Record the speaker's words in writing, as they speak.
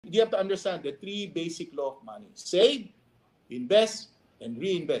you have to understand the three basic law of money. Save, invest, and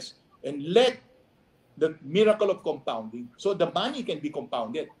reinvest. And let the miracle of compounding. So the money can be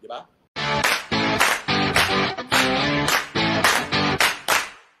compounded, di ba?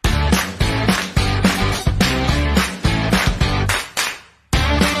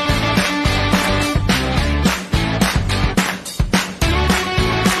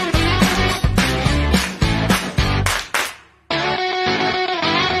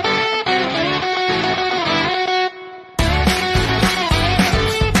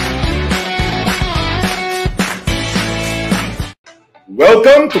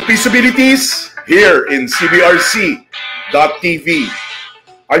 Welcome to Pisobilities here in CBRC.tv.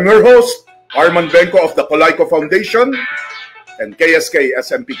 I'm your host, Armand Bengco of the Colaiko Foundation and KSK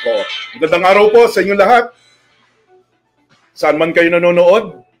SMP Co. Magandang araw po sa inyong lahat. Saan man kayo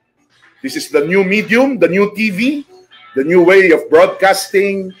nanonood, this is the new medium, the new TV, the new way of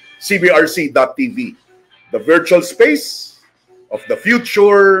broadcasting CBRC.tv. The virtual space of the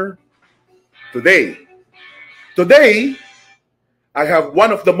future today. Today, I have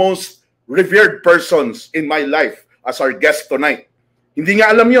one of the most revered persons in my life as our guest tonight. Hindi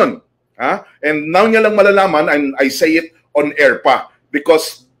niya alam yun. And now niya lang malalaman, and I say it on air pa.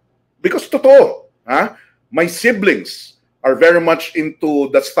 Because totoo. My siblings are very much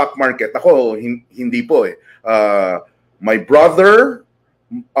into the stock market. Ako, hindi po eh. My brother,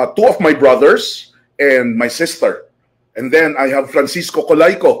 two of my brothers, and my sister. And then I have Francisco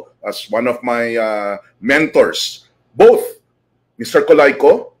Colaiko as one of my mentors. Both Mr.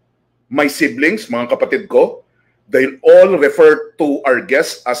 Colaiko, my siblings, mga kapatid ko, they all refer to our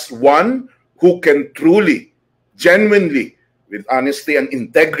guest as one who can truly, genuinely, with honesty and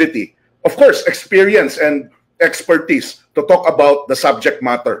integrity, of course, experience and expertise to talk about the subject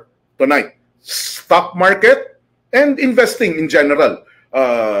matter tonight. Stock market and investing in general,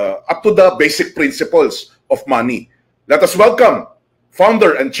 up to the basic principles of money. Let us welcome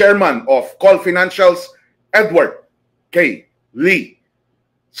founder and chairman of Call Financials, Edward K. Lee.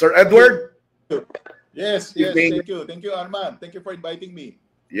 Sir Edward? Yes, thank you. Thank you, Armand. Thank you for inviting me.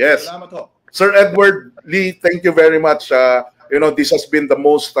 Yes. Salamat ho. Sir Edward Lee, thank you very much. This has been the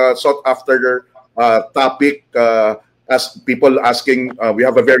most sought after topic as people asking. We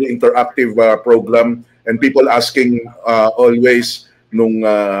have a very interactive program and people asking always nung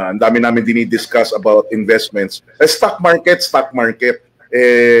ang dami namin dinidiscuss about investments. Stock market.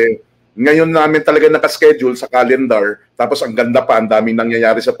 Ngayon namin talaga nakaschedule sa calendar, tapos ang ganda pa, ang daming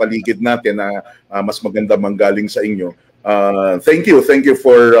nangyayari sa paligid natin na mas maganda manggaling sa inyo. Thank you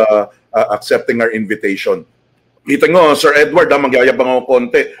for accepting our invitation. Kita nyo, Sir Edward, magyayabang ako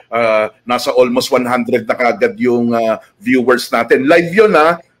konti. Nasa almost 100 na kagad yung viewers natin. Live yun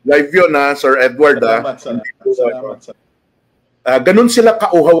Sir Edward. Salamat. Ganun sila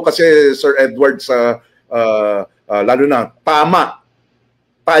kauhaw kasi, Sir Edward, sa lalo na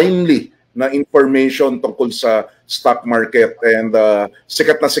timely na information tungkol sa stock market, and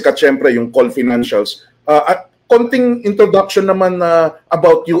sikat na sikat syempre yung Call Financials. At konting introduction naman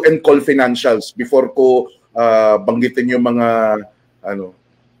about you and Call Financials before ko banggitin yung mga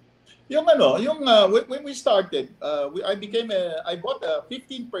when we started, I bought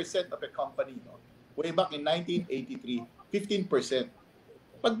 15% of a company way back in 1983. 15%.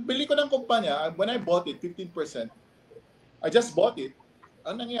 Pagbili ko ng kumpanya, when I bought it, 15%, I just bought it.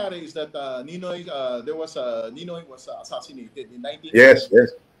 Ang nangyari is that Ninoy was assassinated in 1983. Yes.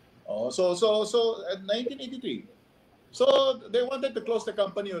 So at 1983. So they wanted to close the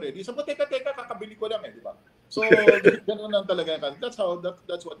company already. So teka, kakabili ko lang di ba? So ganoon lang talaga. That's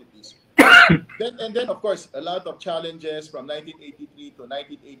what it is. Then of course, a lot of challenges from 1983 to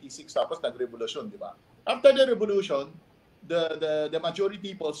 1986, tapos nag-revolution, di ba? After the revolution, the majority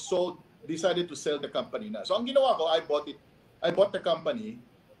people decided to sell the company na. So ang ginawa ko, I bought the company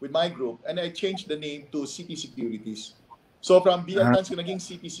with my group and I changed the name to City Securities. So from BNTans naging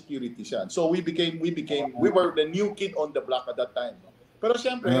City Securities yan. So we were the new kid on the block at that time. Pero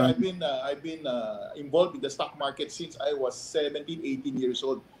siyempre, I've been involved in the stock market since I was 17, 18 years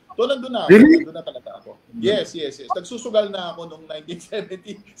old. So nandun na ako. Really? Nandun na talaga ako. Yes. Nagsusugal na ako noong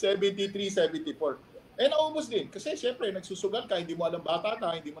 1973, 74. Naubos din. Kasi siyempre, nagsusugal ka, hindi mo alam bata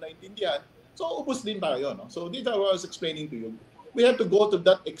ka, hindi mo naintindihan. So, ubos din tayo, no? So, this is what I was explaining to you. We have to go to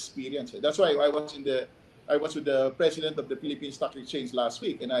that experience. That's why I was with the president of the Philippine Stock Exchange last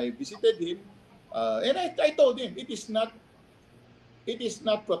week, and I visited him, and I told him it is not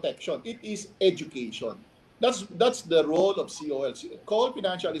protection, it is education. That's the role of COL. Call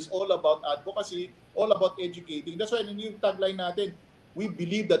Financial is all about advocacy, all about educating. That's why yung tagline natin, we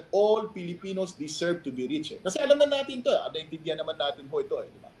believe that all Filipinos deserve to be rich. Kasi alam na natin to, naintindihan naman natin po ito,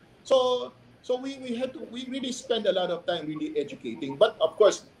 di ba? So we really spend a lot of time really educating. But of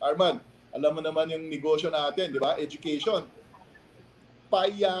course, Armand, alam mo naman yung negosyo natin, di ba? Education.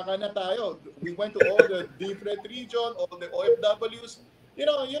 Paiyakan na tayo. We went to all the different region, all the OFWs.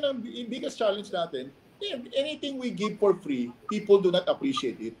 Yun ang biggest challenge natin. Anything we give for free, people do not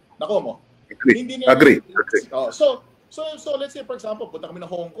appreciate it. Nako mo. Agree. So let's say for example, punta kami na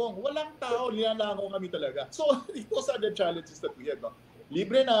Hong Kong, walang tao, lilangaw kami talaga. So those are the challenges that we have. No?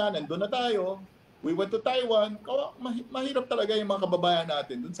 Libre na, nandun na tayo. We went to Taiwan. Mahirap talaga yung mga kababayan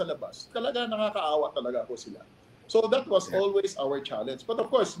natin dun sa labas. Talaga nakakaawa talaga ako sila. So that was always our challenge. But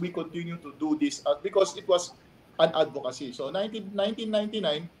of course, we continue to do this because it was an advocacy. So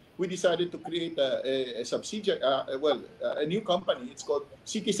 1999, we decided to create a subsidiary, a new company. It's called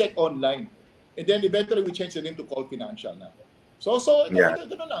CitySec Online. And then eventually we changed the name to Call Financial now. So it's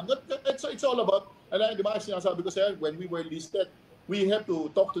all about, di ba, sinasabi ko sa'yo, when we were listed, we have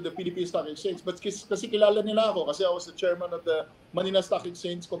to talk to the Philippine Stock Exchange. But kasi kilala nila ako, kasi I was the chairman of the Manila Stock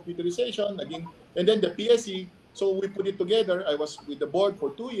Exchange Computerization, and then the PSE. So we put it together. I was with the board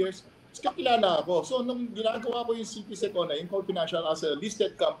for 2 years. Kakilala ako. So nung ginagawa ko yung CitySec Online, yung Call Financial as a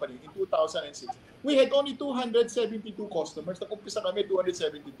listed company in 2006, we had only 272 customers. Nag-umpisa kami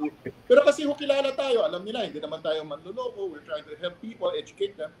 272. Pero kasi kilala tayo, alam nila, hindi naman tayo manloloko. We're trying to help people,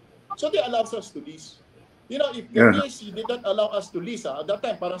 educate them. So they allows us to lease. If the PSC did not allow us to lease, at that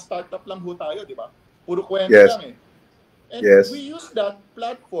time, parang startup lang ho tayo, di ba? Puro kwento lang eh. And we used that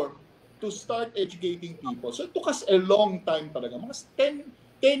platform to start educating people. So it took us a long time talaga. Mga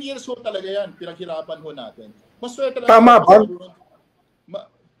 10 years ho talaga yan, pinaghirapan ho natin. Maswerte lang. Tama ba?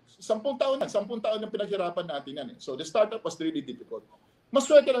 10 taon na pinaghirapan natin yan eh. So the startup was really difficult.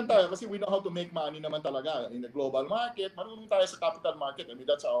 Maswerte lang tayo kasi we know how to make money naman talaga in the global market. Marunong tayo sa capital market.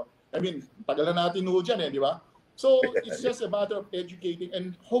 Tagal na natin ho dyan eh, di ba? So it's just a matter of educating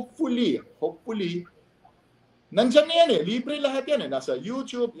and hopefully, nandyan na yan eh. Libre lahat yan eh. Nasa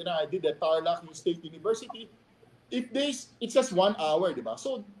YouTube, I did at Tarlac State University. It's just 1 hour, di ba?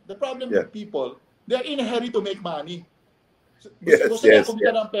 So the problem with people, they're in a hurry to make money. Gusto nila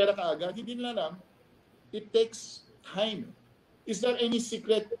kumita ng pera kaagad. Hindi nila alam, it takes time. Is there any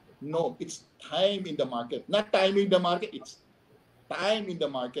secret? No, it's time in the market. Not timing the market, it's time in the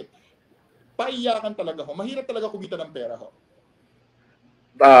market. Paiyakan talaga ho. Mahirap talaga kumita ng pera ho.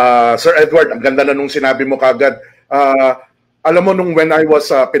 Sir Edward, ang ganda na nung sinabi mo kagad. Alam mo, nung when I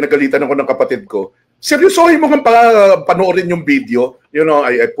was, pinagalitan ako ng kapatid ko, seryosohin mo kang panoorin yung video.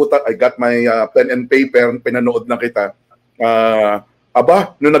 I got my pen and paper, pinanood na kita.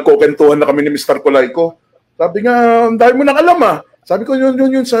 Nung nagkukwentuhan na kami ni Mr. Colayco, sabi nga, ang dami mo nang alam ah. Sabi ko,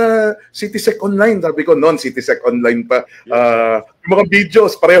 yun sa CitySec Online. Sabi ko, CitySec Online pa. Yung mga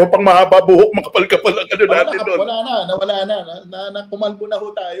videos, pareho pang mahaba buhok, makapal-kapal ang natin doon. Nawala na. Kumalbo na ho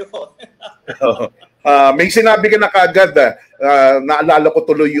tayo. May sinabi ka na kagad, naalala ko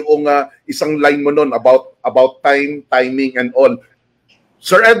tuloy yung isang line mo noon about time, timing, and all.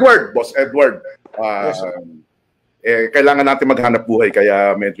 Sir Edward, Boss Edward, yes, kailangan natin maghanap buhay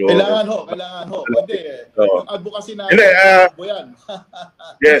kaya medyo kailangan ho. Hindi yung advocacy natin yan.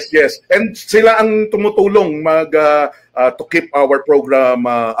 yes, and sila ang tumutulong to keep our program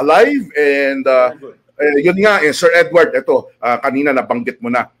alive, and yun nga Sir Edward, ito kanina nabanggit mo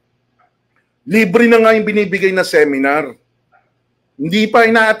na, libre na nga yung binibigay na seminar, hindi pa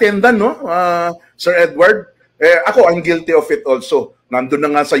ina-attendan, no? Sir Edward, ako I'm guilty of it also. Nandun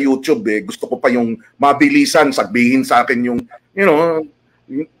na nga sa YouTube gusto ko pa yung mabilisan, sabihin sa akin yung,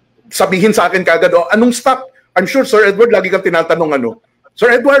 sabihin sa akin kagad, anong stock? I'm sure Sir Edward, lagi kang tinatanong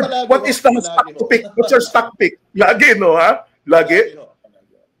Sir Edward, what is the stock to pick? What's your stock pick? Lagi, no, ha? Lagi.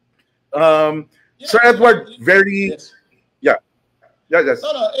 Sir Edward, very, yes. No,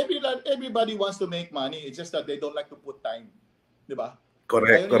 everybody wants to make money. It's just that they don't like to put time. Di ba?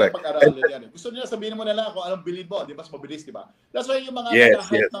 Correct. Gusto nila sabihin mo na lang kung anong bilid mo, di mas mabilis, di ba? That's why yung mga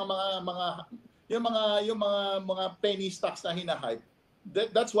hype ng mga penny stocks na hina-hype,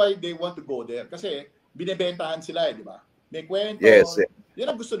 that's why they want to go there kasi binebentahan sila, di ba? May kwento.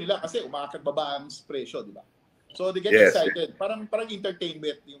 Yan ang gusto nila kasi umakyat baba ang presyo, di ba? So they get excited. Parang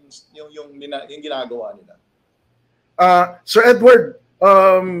entertainment yung ginagawa nila. Sir Edward,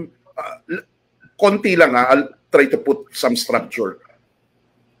 konti lang I'll try to put some structure.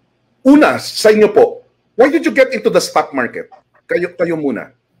 Una, sa inyo po, why did you get into the stock market? Kayo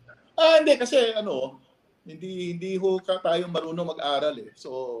muna. Hindi kasi hindi ho tayo marunong mag-aral eh.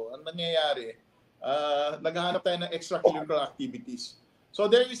 So, ang nangyayari, naghahanap tayo ng extracurricular activities. So,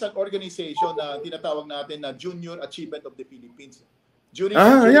 there is an organization na tinatawag natin na Junior Achievement of the Philippines.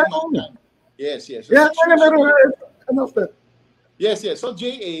 Yes. Yeah, I know that. Yes. So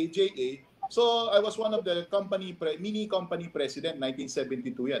JA. So I was one of the mini company president,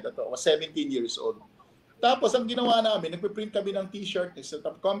 1972 yan. That I was 17 years old. Tapos ang ginawa namin, nagpe-print kami ng t-shirt, set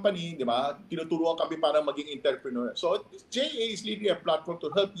up company, di ba? Tinuturuan kami para maging entrepreneur. So JA is really a platform to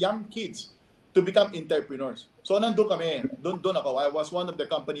help young kids to become entrepreneurs. So nandun kami, doon ako. I was one of the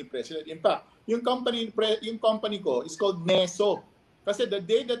company president. In fact, yung company ko is called NESO. Kasi the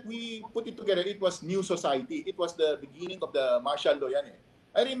day that we put it together, it was New Society. It was the beginning of the martial law yan eh.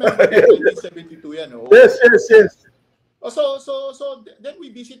 I remember 1972 yan. Oh. Yes. Oh, so then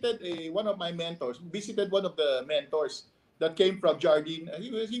we visited one of my mentors. Visited one of the mentors that came from Jardine.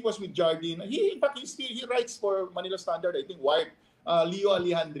 He was with Jardine. In fact, he writes for Manila Standard, I think, wife, Leo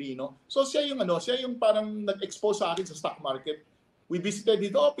Alejandrino. So siya yung parang nag-expose sa akin sa stock market. We visited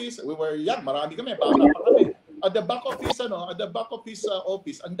his office. We were young, marami kami, bata pa kami. At the back of his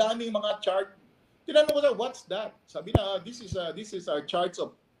office, ang daming mga chart. Tinanong ko sa, what's that? Sabi na, this is our charts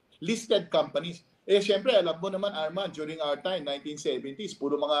of listed companies. Syempre, alam mo naman, Armand, during our time, 1970s,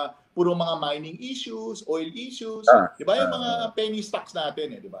 puro mga mining issues, oil issues, di ba? Yung mga penny stocks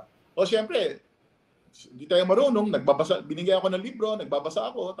natin, di ba? O syempre, hindi tayo marunong, binigyan ako ng libro,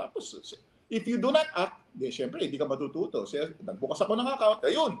 nagbabasa ako, tapos, if you do not act, syempre, hindi ka matututo. So, nagbukas ako ng account,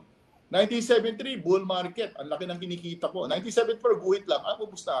 ayun, 1973, bull market, ang laki ng kinikita ko. 1974, guhit lang,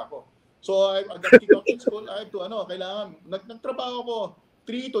 pupusta ako. So, I got kicked out in school. I had to, kailangan, nagtrabaho ko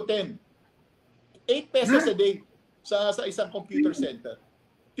 3 to 10. 8 pesos a day sa isang computer center.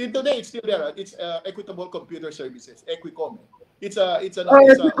 Till today, it's still there. It's Equitable Computer Services, Equicom. Equitable.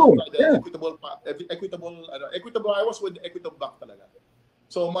 I was with Equitable Bank talaga.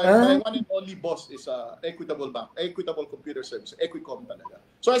 So, my one and only boss is Equitable Bank, Equitable Computer Services, Equicom talaga.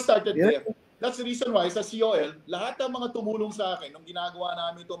 So, I started there. That's the reason why sa COL, lahat ng mga tumulong sa akin nung ginagawa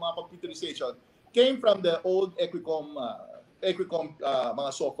namin itong mga computerization came from the old Equicom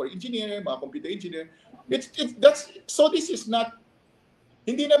mga software engineer, mga computer engineer. So this is not,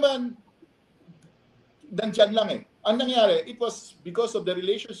 hindi naman dandyan lang eh. Ang nangyari, it was because of the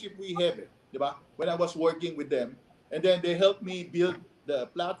relationship we have, di ba? When I was working with them, and then they helped me build the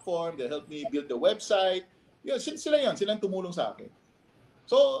platform, they helped me build the website. Silang tumulong sa akin.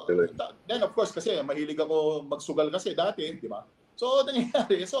 So, then of course, kasi mahilig ako magsugal kasi dati, di ba? So,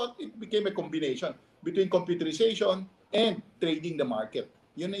 nangyari, it became a combination between computerization and trading the market.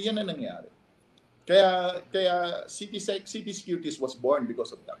 Yun ang nangyari. Kaya City Securities was born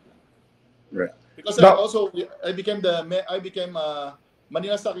because of that. Right. Because I became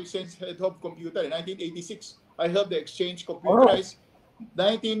Manila Stock Exchange head of computer in 1986. I helped the exchange computerize.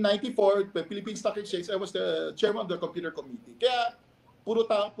 1994, the Philippine Stock Exchange, I was the chairman of the computer committee. Kaya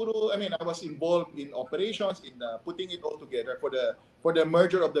I was involved in operations, in putting it all together for the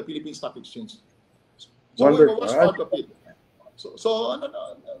merger of the Philippine Stock Exchange. So we was part of it. So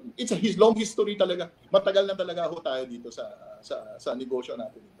it's a long history talaga. Matagal na talaga ho tayo dito sa negosyo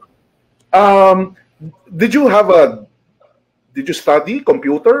natin. Did you study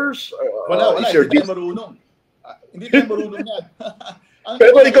computers? Wala, hindi tayo marunong. Hindi tayo marunong yan.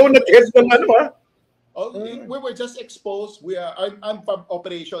 Pero ikaw nag-head ng we were just exposed. I'm from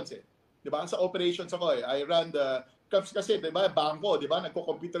operations eh. 'Di ba? Sa operations ako eh. I ran the kasi 'di ba, Bengco, 'di ba?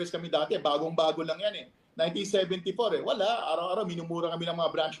 Nagko-computerize kami dati, bagong-bago lang 'yan eh. 1974 eh. Wala, araw-araw minumura kami ng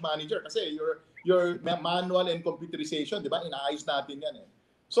mga branch manager kasi your manual and computerization, 'di ba? Inaayos natin 'yan eh.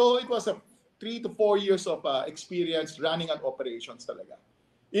 So it was a 3 to 4 years of experience running an operations talaga.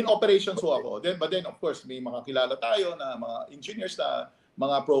 In operations ho ako. But then of course, may mga kilala tayo na mga engineers na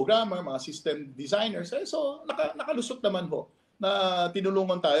mga programmer, mga system designers. So nakalusot naman ho na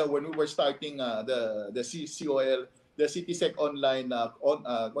tinulungan tayo when we were starting the COL, the CitySec online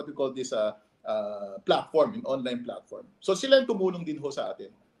what we call this platform, in online platform. So sila yung tumulong din ho sa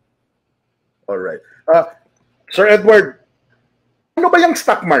atin. All right. Sir Edward, ano ba yung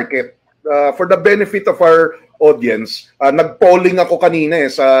stock market? For the benefit of our audience, nag-polling ako kanina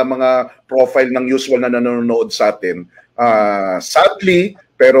sa mga profile ng usual na nanonood sa atin. Sadly,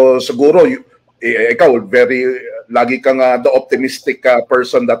 pero siguro ikaw lagi kang the optimistic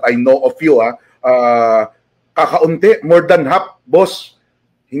person that I know of you. Kakaunti, more than half, boss,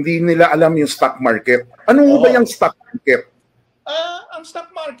 hindi nila alam yung stock market. Ano ba yung stock market? Ang stock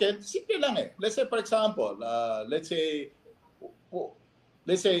market, simple lang eh. Let's say for example, let's say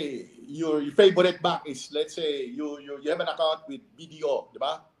your favorite bank is, let's say you have an account with BDO, di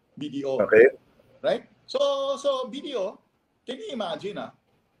ba? BDO. Okay. Right? So BDO, can you imagine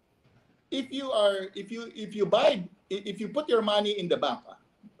if you put your money in the bank,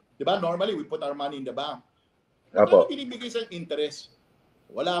 di ba? Normally we put our money in the bank. Ano binibigay sa interest?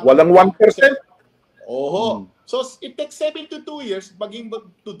 Walang 1%. Oho. So it takes 72 years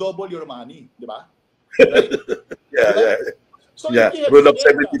to double your money, di ba? Right? Yeah, Diba? yeah. So Yeah, if you have rule of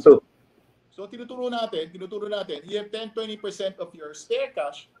spare cash, 72. so tinuturo natin, you have 10-20% of your spare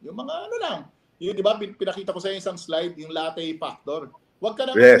cash, yung mga ano lang. Yung, di ba, pinakita ko sa isang slide, yung latte factor. Huwag ka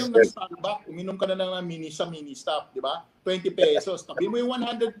nang Yes, uminom ng yes. Starbucks, uminom ka na lang ng mini stop, di ba? 20 pesos. Tabi mo yung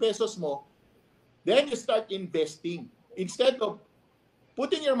 100 pesos mo, then you start investing. Instead of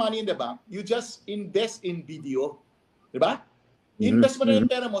putting your money in the bank, you just invest in video. Di ba? Invest mo na yung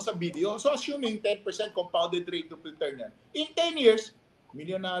pera mo sa video. So assuming 10% compounded rate of return yan. In 10 years,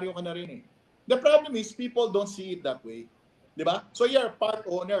 milyonaryo ka na rin eh. The problem is people don't see it that way. Di ba? So you're a part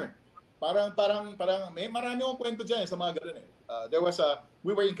owner. Parang may marami akong kwento dyan sa mga ganun eh.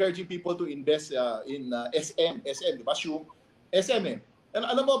 We were encouraging people to invest in SM, di ba? Shoe, SM eh. And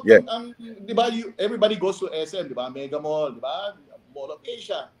alam mo, Yeah. di ba, everybody goes to SM, di ba? Mega Mall, di ba? Mall of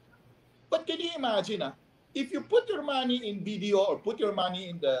Asia. But can you imagine, if you put your money in video or put your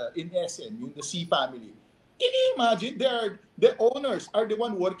money in SM, in the C family, can you imagine the owners are the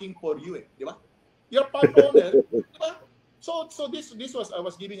one working for you, di ba? You're part owner, di ba? So this was I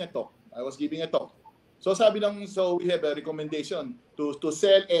was giving a talk. So sabi so we have a recommendation to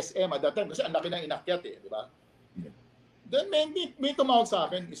sell SM at that time kasi ang laki ng inakyat di ba? Then may tumawag sa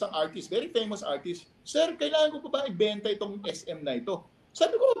akin, isang artist, very famous artist. Sir, kailangan ko pa ba ibenta itong SM na ito?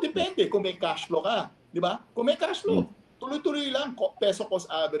 Sabi ko, depende kung may cash flow ka, di ba? Kung may cash flow, tuloy-tuloy lang, peso cost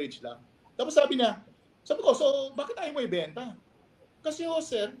average lang. Tapos sabi ko, so bakit ayaw mo ibenta? Kasi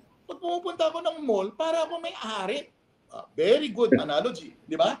sir, pag pumupunta ako ng mall, para ako may ari. Very good analogy,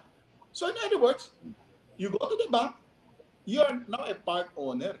 di ba? So in other words, you go to the bank, you are now a part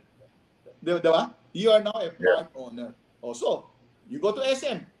owner. Di ba? You are now a part owner. So, you go to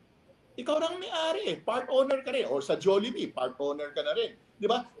SM, ikaw lang may-ari part owner ka rin. Or sa Jollibee, part owner ka na rin. Di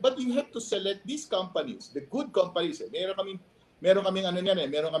ba? But you have to select these companies, the good companies. Meron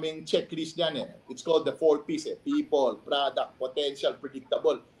kaming checklist yan. It's called the 4 P's. People, product, potential,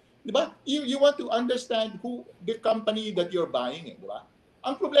 predictable. Di ba? You want to understand who the company that you're buying. Di ba?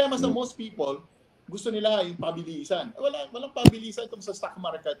 Ang problema sa most people, gusto nila yung pabilisan. Walang pabilisan itong sa stock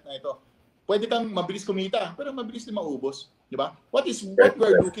market na ito. Pwede kang mabilis kumita, pero mabilis din maubos. Di ba? What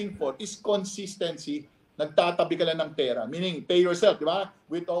we're looking for is consistency. Nagtatabi ka lang ng pera. Meaning, pay yourself. Di ba?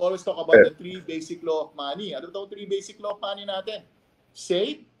 We always talk about the 3 basic law of money. Ano itong 3 basic law of money natin?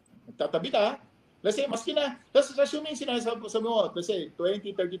 Save. Nagtatabi ka. Let's say, assuming sinasabi mo, let's say,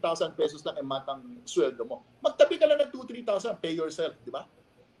 20,000, 30,000 pesos lang month ang sweldo mo. Magtabi ka lang ng 2,000, 3,000, pay yourself, di ba?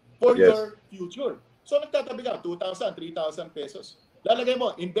 For your future. So, nagtatabi ka, 2,000, 3,000 pesos. Lalagay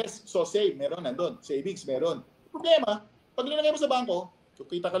mo, invest, so save, meron nandun. Savings, meron. Problema, pag linagay mo sa bangko,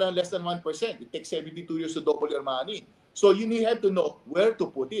 kita ka lang less than 1%. It takes 72 years to double your money. So, you have to know where to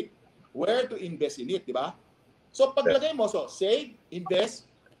put it, where to invest in it, di ba? So, paglagay mo, so save, invest.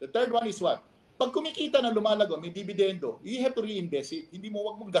 The third one is what? Pag kumikita na lumalago, may dividendo, you have to reinvest it. Hindi mo,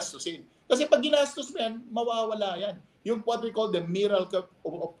 wag mong gastusin. Kasi pag ginastos mo yan, mawawala yan. Yung what we call the miracle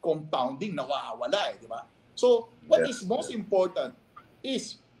of compounding, nawawala di ba? So, what is most important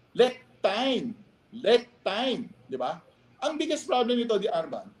is let time, di ba? Ang biggest problem nito, di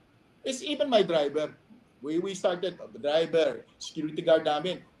Armand, is even my driver. We started, the driver, security guard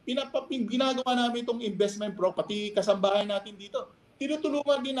namin, ginagawa namin itong investment pro, pati kasambahay natin dito.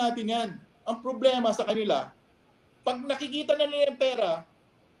 Tinutulungan din natin yan. Ang problema sa kanila, pag nakikita na nila yung pera,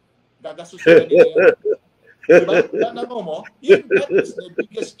 gagastusin na nila yan. Diba? Nako mo? That is the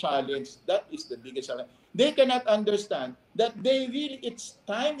biggest challenge. They cannot understand that it's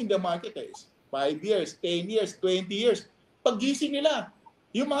time in the market. 5 years, 10 years, 20 years. Pag-gising nila,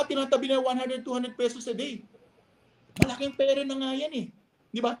 yung mga tinatabi na 100, 200 pesos a day, malaking pera na nga yan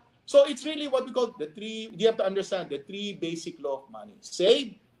Di ba? So it's really what we call you have to understand the 3 basic law of money.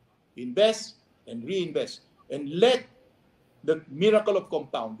 Save, invest, and reinvest. And let the miracle of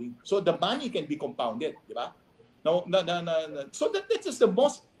compounding. So the money can be compounded, di ba? So that's just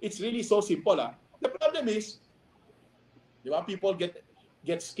it's really so simple. The problem is, di ba, people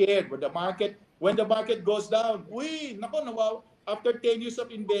get scared when the market goes down. After 10 years of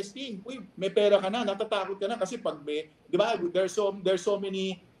investing, may pera ka na, natatakot ka na kasi pag di ba, there's so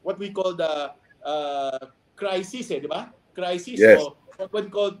many what we call the crisis, di ba? Crisis. Yes. So what we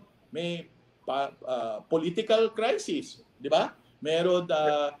call may political crisis, di ba? Meron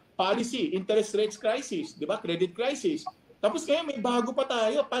policy, interest rates crisis, di ba? Credit crisis. Tapos ngayon may bago pa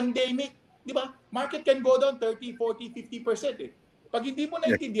tayo, pandemic, di ba? Market can go down 30, 40, 50%. Pag hindi mo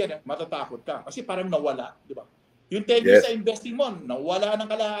naintindihan, matatakot ka kasi parang nawala, di ba? Yung 10 years sa investing mo, nawala ng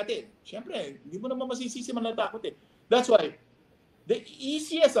kalahati. Siyempre, hindi mo naman masisisi man natakot That's why the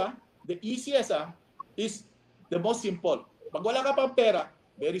easiest is the most simple. Pag wala ka pang pera,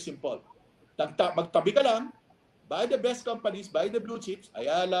 very simple. Magtabi ka lang, buy the best companies, buy the blue chips,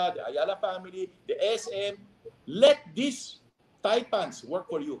 Ayala, the Ayala family, the SM. Let these titans work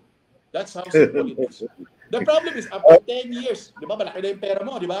for you. That's how simple it is. The problem is, after 10 years, di ba, malaki na yung pera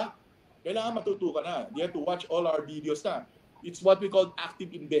mo, di ba? Kailangan matuto ka na. You have to watch all our videos na. It's what we call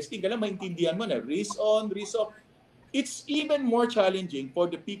active investing. Kailangan maintindihan mo na risk on, risk off. It's even more challenging for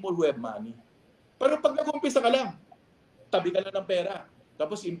the people who have money. Pero pag nag-umpisa ka lang, tabi ka lang ng pera.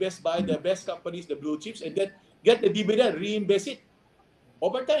 Tapos invest by the best companies, the blue chips, and then get the dividend, reinvest it.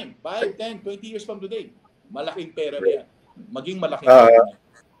 Over time, 5, 10, 20 years from today, malaking pera na yan. Maging malaking pera na.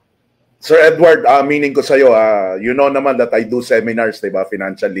 Sir Edward, meaning ko sa'yo, you know naman that I do seminars, diba?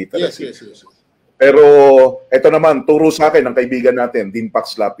 Financial literacy. Yes. Pero ito naman, turo sa akin ng kaibigan natin, Dean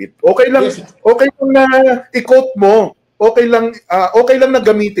Pax Lapid. Okay lang na i-quote mo. Okay lang na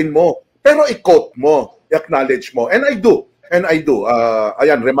gamitin mo. Pero i-quote mo, i-acknowledge mo. And I do.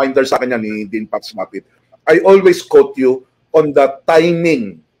 Ayan, reminder sa kanya ni Dean Pax Lapid. I always quote you on the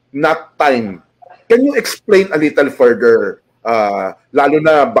timing, not time. Can you explain a little further? Lalo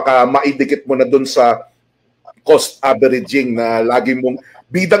na baka maidikit mo na dun sa cost averaging na lagi mong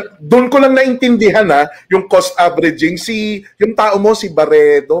bidang. Doon ko lang naintindihan yung cost averaging. Yung tao mo, si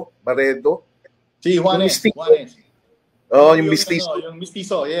Barredo. Si Juanes. Oh, yung mistizo. Yung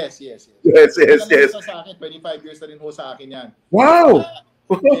mistizo, yes. Yes. Sa akin, 25 years na rin ho sa akin yan. Wow!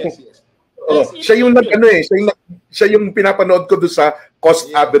 Yes. Siya yung siya yung pinapanood ko doon sa cost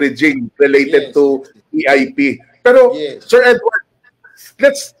averaging related to EIP. Pero, Sir Edward,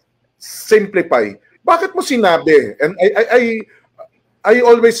 let's simplify. Bakit mo sinabi? And I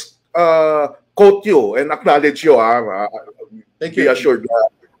always quote you and acknowledge you. Thank you. Be assured.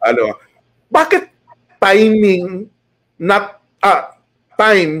 Bakit timing, not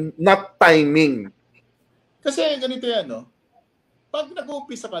time, not timing? Kasi ganito yan, no? Pag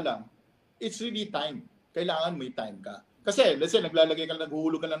nag-uumpisa ka lang, it's really time. Kailangan may time ka. Kasi, let's say, naglalagay ka lang,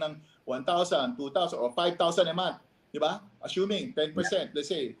 naghuhulog ka lang ng 1,000, 2,000, or 5,000 a month. Di ba? Assuming 10%, let's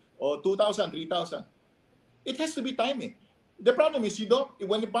say, or 2,000, 3,000. It has to be timing. The problem is,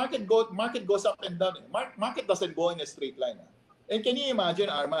 when the market goes up and down, market doesn't go in a straight line. And can you imagine,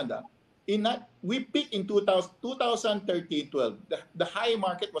 Armand, we peaked in 2013-12. The high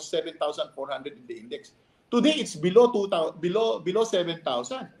market was 7,400 in the index. Today, it's below 7,000.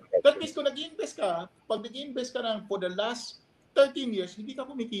 That means kung nag-invest ka, pag nag-invest ka for the last 13 years, hindi ka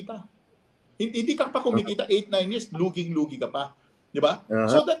kumikita. Hindi ka pa kumikita 8-9 years, luging-lugi ka pa. Di ba?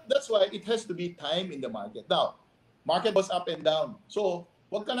 So that's why it has to be time in the market. Now, market goes up and down. So,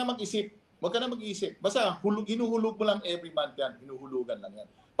 wag ka na mag-isip. Basta, hinuhulog mo lang every month yan. Hinuhulugan lang yan.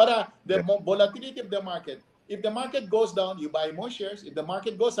 Para the volatility of the market, if the market goes down, you buy more shares. If the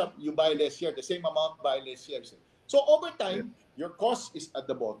market goes up, you buy less shares. The same amount, buy less shares. So, over time, your cost is at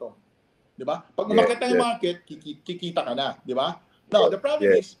the bottom. Di ba? Pag umakit na yung market, kikita ka na. Di ba? Now, the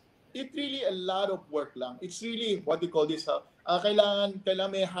problem is, it's really a lot of work lang. It's really, what we call this, kailangan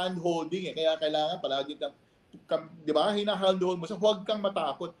may hand-holding. Kaya kailangan palagi di ba? Hina-handhold mo. So, huwag kang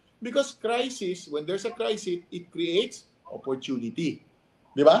matakot. Because when there's a crisis, it creates opportunity.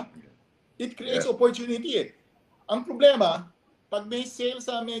 Di ba? It creates opportunity. Ang problema, pag may sale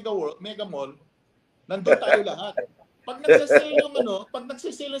sa mega mall, nandun tayo lahat. Pag nagsasale yung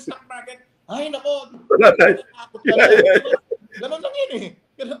stock market, ay nako, takot ka na. Ganon lang yan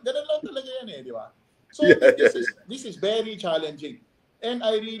Ganon lang talaga yan di ba? So this is very challenging. And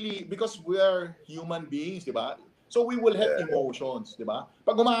because we are human beings, di ba? So we will have emotions, di ba?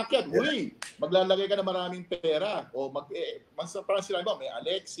 Pag umakyat, maglalagay ka ng maraming pera o parang sila ba, may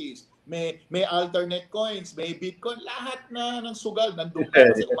Alexis, may alternate coins, may Bitcoin, lahat na ng sugal nandun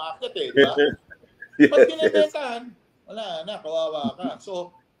ka kasi umakyat di ba? Pag pinibentahan, wala na, kawawa ka.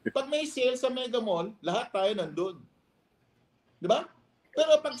 So, pag may sale sa Mega Mall, lahat tayo nandun. Di ba?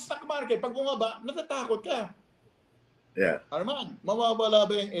 Pero pag stock market, pag bumaba, natatakot ka. Yeah. Armand, mawawala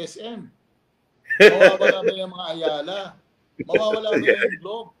ba yung SM? Mawawala ba yung mga Ayala? Mawawala ba yung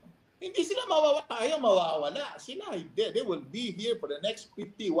Globe? Hindi sila mawawala. Sila, they will be here for the next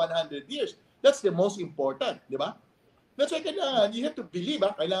 50, 100 years. That's the most important, di ba? That's why kailangan, you have to believe,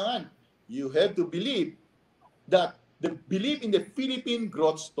 you have to believe that believe in the Philippine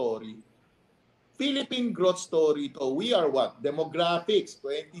growth story. Philippine growth story to we are what? Demographics,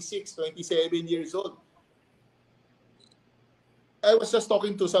 26, 27 years old. I was just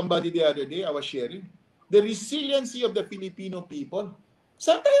talking to somebody the other day, I was sharing the resiliency of the Filipino people.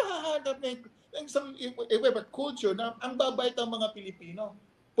 Saan tayo hahanap ng isang culture na ang babait ng mga Pilipino?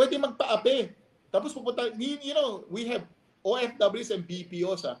 Pwede magpaapi. Tapos pupunta, we have OFWs and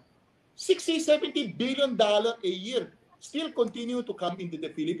BPOs $60-70 billion a year still continue to come into the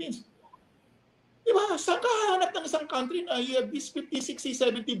Philippines. Diba? Saan ka hanap ng isang country na you have this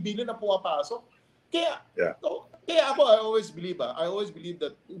 50-60-70 billion na pumapasok? Kaya, kaya ako, I always believe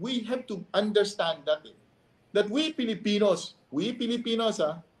that we have to understand that that we Filipinos,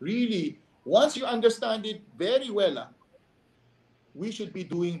 really, once you understand it very well, we should be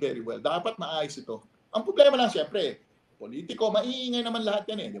doing very well. Dapat maayos ito. Ang problema lang, syempre, politiko, maiingay naman lahat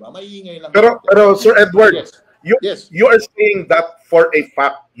yan di ba? Maiingay lang. Pero Sir Edward, yes. You are saying that for a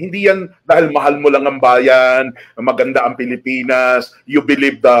fact. Hindi yan dahil mahal mo lang ang bayan, maganda ang Pilipinas, you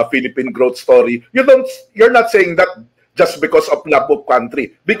believe the Philippine growth story. You're not saying that just because of love of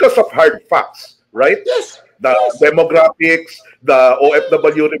country, because of hard facts, right? Yes. The demographics, the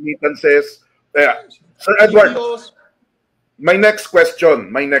OFW remittances. Sir Edward, my next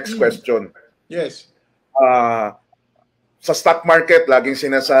question. Yes. Sa stock market, laging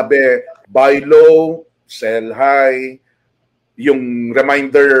sinasabi, buy low, sell high. Yung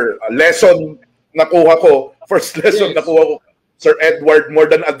reminder, lesson nakuha ko, first lesson nakuha ko, Sir Edward, more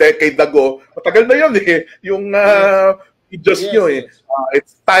than a decade ago. Matagal na yun yung just nyo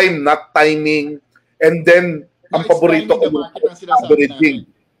it's time, not timing. And then, ang paborito ko yung averaging.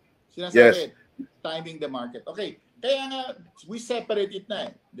 Sinasabi, timing the market. Okay, kaya nga, we separate it na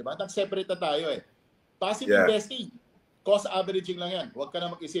di ba? Nag-separate na tayo Passive investing, cost averaging lang yan. Huwag ka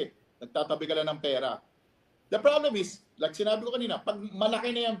na mag-isip. Nagtatabi ka lang ng pera. The problem is, like sinabi ko kanina, pag malaki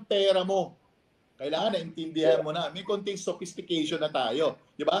na yung pera mo, kailangan naintindihan mo na. May konting sophistication na tayo.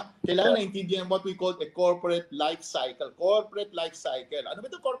 Di ba? Kailangan naintindihan what we call a corporate life cycle. Corporate life cycle. Ano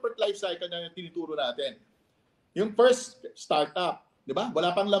ba ito corporate life cycle na tinuturo natin? Yung first, startup. Di ba?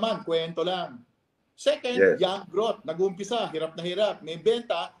 Wala pang laman, kwento lang. Second, young growth. Nag-uumpisa, hirap na hirap. May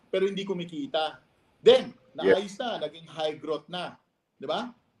benta, pero hindi kumikita. Then, naayos na, naging high growth na. Di ba?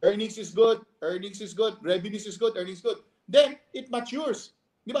 Earnings is good, revenues is good, earnings good. Then, it matures.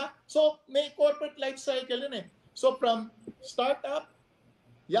 Di ba? So, may corporate life cycle yun So, from startup,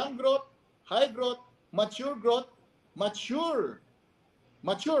 young growth, high growth, mature,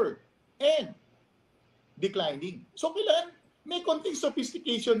 and declining. So, kailangan may konting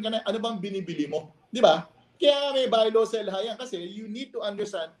sophistication ka na ano bang binibili mo. Di ba? Kaya may buy low, sell high yan kasi you need to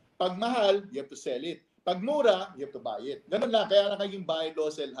understand, pag mahal, you have to sell it. Pag mura, you have to buy it. Ganun lang, kaya lang kayong buy low,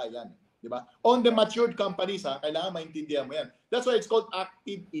 sell high yan. Di ba? On the matured companies, kailangan maintindihan mo yan. That's why it's called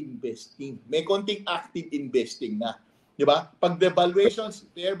active investing. May konting active investing na. Di ba? Pag devaluations,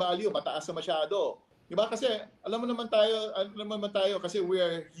 fair value, mataas na masyado. Di ba? Kasi, alam mo naman tayo, kasi we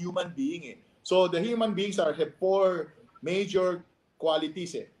are human being So, the human beings have 4 major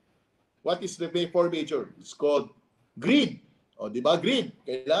qualities What is the 4 major? It's called greed. O, di ba? Greed.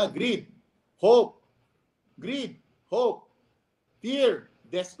 Kailangan greed. Hope, fear,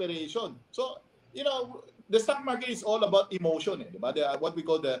 desperation. So, the stock market is all about emotion. Diba? What we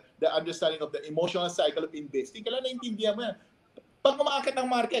call the understanding of the emotional cycle of investing. Kailangan naintindihan mo yan. Pag umaakit ang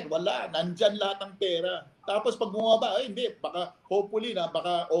market, wala. Nandyan lahat ng pera. Tapos pag bumaba, hindi. Baka hopefully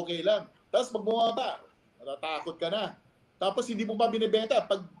baka okay lang. Tapos pag bumaba, natatakot ka na. Tapos hindi mo pa binibenta.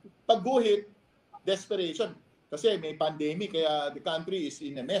 Pag guhit, desperation. Kasi may pandemic, kaya the country is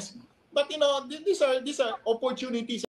in a mess. But these are opportunities